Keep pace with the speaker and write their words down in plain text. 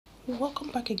Welcome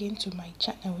back again to my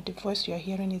channel. The voice you are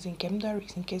hearing is in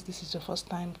Kemdaris. In case this is your first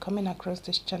time coming across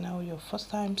this channel, your first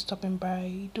time stopping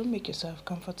by, do make yourself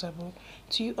comfortable.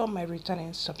 To you all my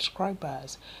returning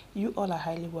subscribers, you all are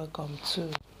highly welcome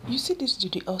too. You see this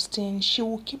Judy Austin, she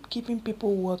will keep giving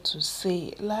people what to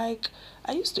say. Like,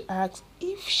 I used to ask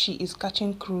if she is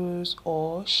catching cruise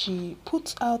or she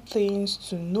puts out things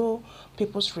to know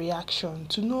people's reaction,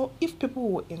 to know if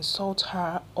people will insult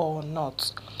her or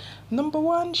not. Number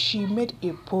one, she made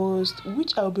a post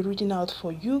which I'll be reading out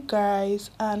for you guys,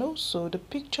 and also the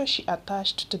picture she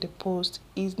attached to the post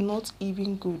is not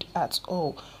even good at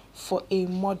all for a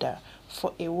mother,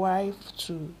 for a wife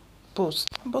to post.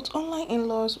 But online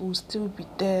in-laws will still be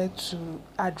there to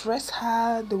address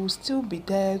her. They will still be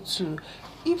there to,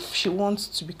 if she wants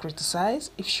to be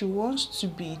criticized, if she wants to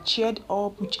be cheered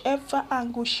up, whichever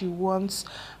angle she wants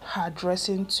her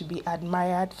dressing to be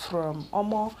admired from,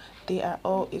 Omo, they are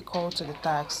all equal to the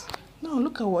task. Now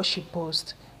look at what she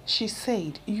posted. She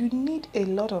said, you need a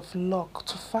lot of luck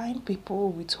to find people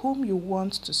with whom you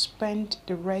want to spend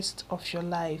the rest of your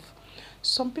life.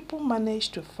 Some people manage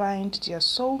to find their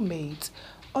soulmate,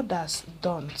 others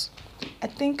don't. I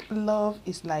think love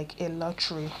is like a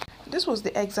lottery. This was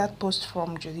the exact post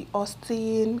from Judy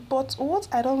Austin, but what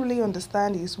I don't really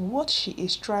understand is what she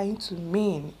is trying to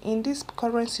mean in this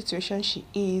current situation she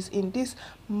is, in this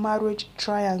marriage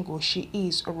triangle she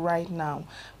is right now.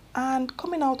 And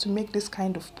coming out to make this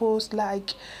kind of post,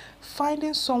 like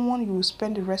finding someone you will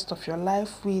spend the rest of your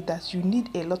life with, that you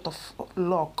need a lot of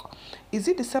luck. Is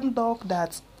it the same luck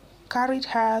that carried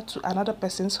her to another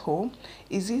person's home?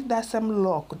 Is it that same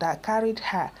luck that carried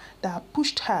her, that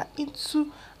pushed her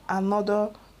into another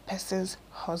person's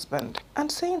husband?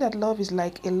 And saying that love is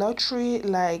like a lottery,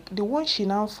 like the one she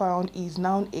now found is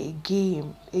now a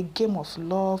game of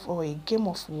love, or a game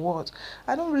of what?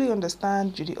 I don't really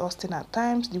understand Judy Austin at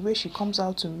times, the way she comes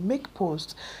out to make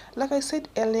posts, like I said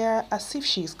earlier, as if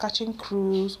she is catching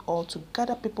cruise, or to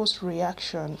gather people's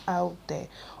reaction out there,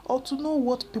 or to know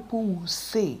what people will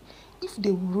say, if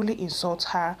they will really insult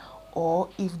her, or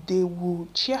if they will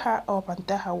cheer her up and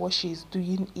tell her what she is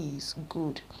doing is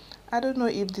good. I don't know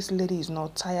if this lady is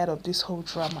not tired of this whole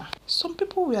drama. Some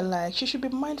people were like, she should be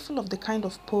mindful of the kind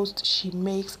of post she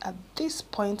makes at this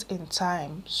point in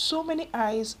time. So many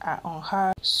eyes are on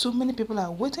her. So many people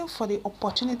are waiting for the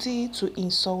opportunity to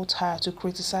insult her, to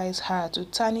criticize her, to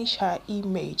tarnish her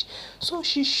image. So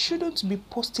she shouldn't be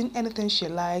posting anything she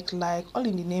like all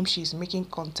in the name she's making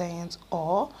content,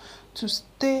 or to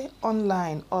stay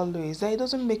online always. That it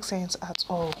doesn't make sense at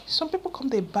all. Some people come,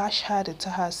 they bash her, they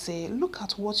tell her, say, look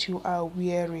at what you are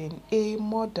wearing, a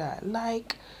mother.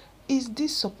 Like, is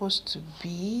this supposed to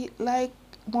be like,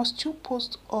 must you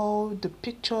post all the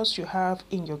pictures you have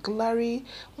in your gallery?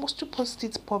 Must you post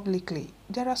it publicly?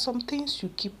 There are some things you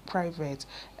keep private,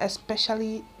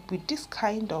 especially with this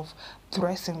kind of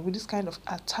dressing, with this kind of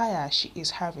attire she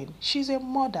is having. She's a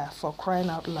mother, for crying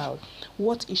out loud.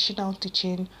 What is she now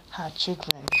teaching her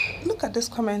children? Look at this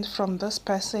comment from this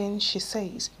person. She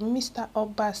says, Mr.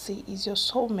 Obasi is your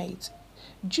soulmate.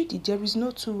 Judy, there is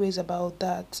no two ways about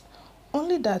that.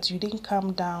 Only that you didn't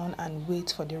calm down and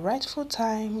wait for the rightful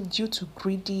time due to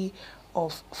greedy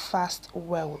of fast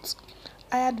wealth.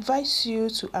 I advise you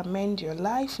to amend your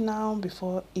life now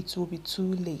before it will be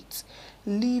too late.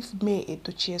 Leave YUL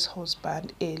EDOCHIE's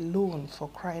husband alone, for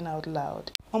crying out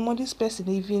loud. This person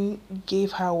even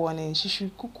gave her warning. She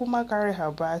should kukuma carry her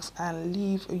bags and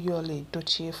leave YUL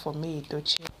EDOCHIE for YUL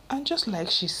EDOCHIE. And just like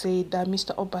she said that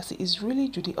Mr. Obasi is really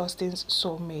Judy Austin's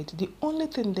soulmate, the only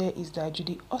thing there is that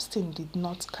Judy Austin did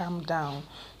not calm down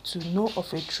to know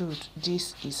of a truth.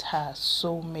 This is her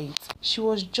soulmate. She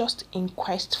was just in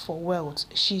quest for wealth.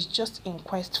 She's just in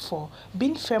quest for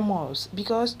being famous,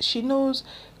 because she knows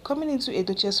coming into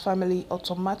Edochie's family,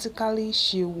 automatically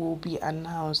she will be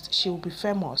announced. She will be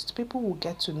famous. People will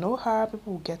get to know her.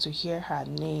 People will get to hear her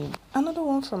name. Another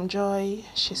one from Joy.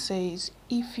 She says,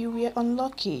 if you were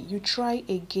unlucky, you try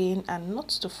again, and not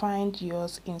to find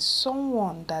yours in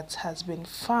someone that has been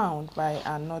found by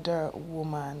another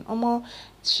woman.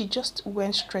 She just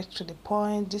went straight to the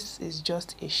point. This is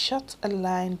just a short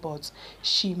line, but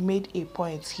she made a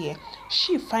point here.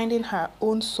 She finding her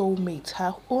own soulmate,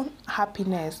 her own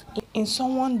happiness in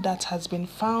someone that has been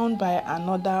found by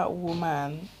another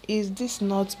woman. Is this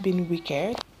not being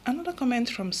wicked? Another comment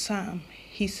from Sam.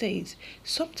 He says,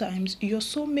 sometimes your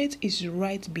soulmate is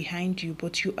right behind you,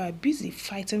 but you are busy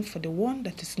fighting for the one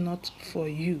that is not for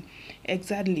you.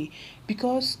 Exactly,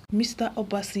 because Mr.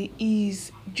 Obasi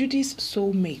is Judy's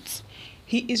soulmate.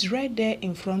 He is right there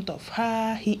in front of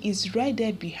her. He is right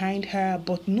there behind her,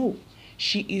 but no,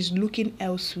 she is looking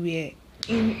elsewhere.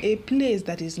 in a place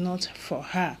that is not for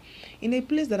her, in a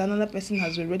place that another person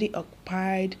has already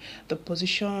occupied the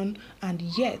position, and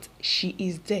yet she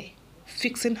is there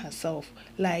fixing herself,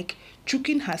 like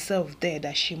choking herself there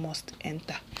that she must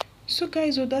enter. So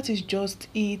guys, oh, that is just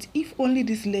it. If only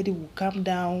this lady will calm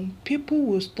down, people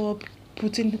will stop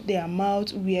putting their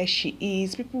mouth where she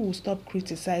is, people will stop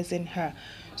criticizing her.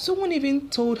 Someone even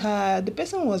told her, the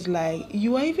person was like,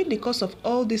 you are even the cause of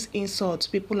all these insults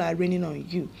people are raining on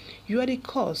you. You are the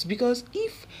cause, because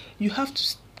if you have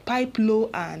to pipe low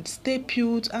and stay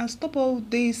put and stop all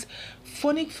these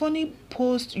funny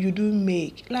posts you do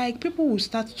make, like people will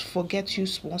start to forget you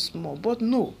small. But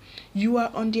no, you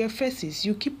are on their faces,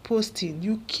 you keep posting,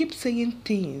 you keep saying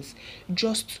things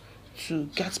just to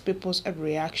get people's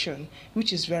reaction,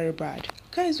 which is very bad.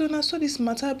 Guys, when I saw this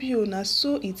matter be on,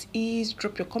 so it is.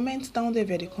 Drop your comments down there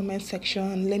via the comment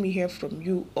section. Let me hear from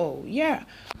you all. Yeah,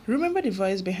 remember, the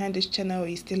voice behind this channel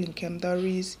is still Nkem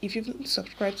Doris. If you've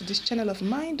subscribed to this channel of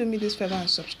mine, do me this favor and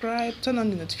subscribe. Turn on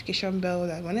the notification bell,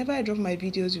 that whenever I drop my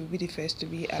videos, you'll be the first to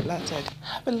be alerted.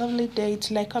 Have a lovely day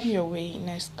till I come your way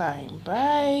next time.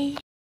 Bye.